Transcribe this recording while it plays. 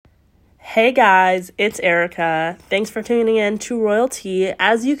Hey guys, it's Erica. Thanks for tuning in to Royalty.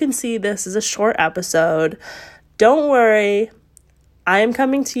 As you can see, this is a short episode. Don't worry, I am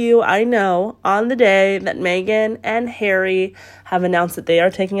coming to you, I know, on the day that Meghan and Harry have announced that they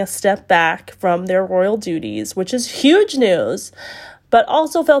are taking a step back from their royal duties, which is huge news, but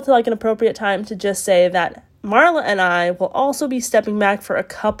also felt like an appropriate time to just say that Marla and I will also be stepping back for a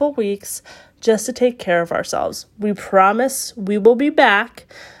couple weeks just to take care of ourselves. We promise we will be back.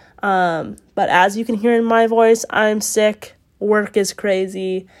 But as you can hear in my voice, I'm sick. Work is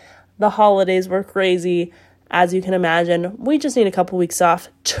crazy. The holidays were crazy. As you can imagine, we just need a couple weeks off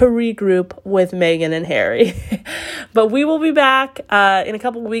to regroup with Meghan and Harry. But we will be back in a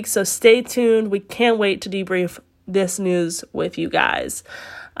couple of weeks, so stay tuned. We can't wait to debrief this news with you guys.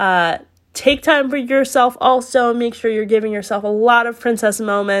 Take time for yourself also. Make sure you're giving yourself a lot of princess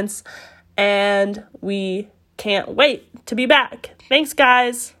moments. And we can't wait to be back. Thanks,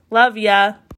 guys. Love ya.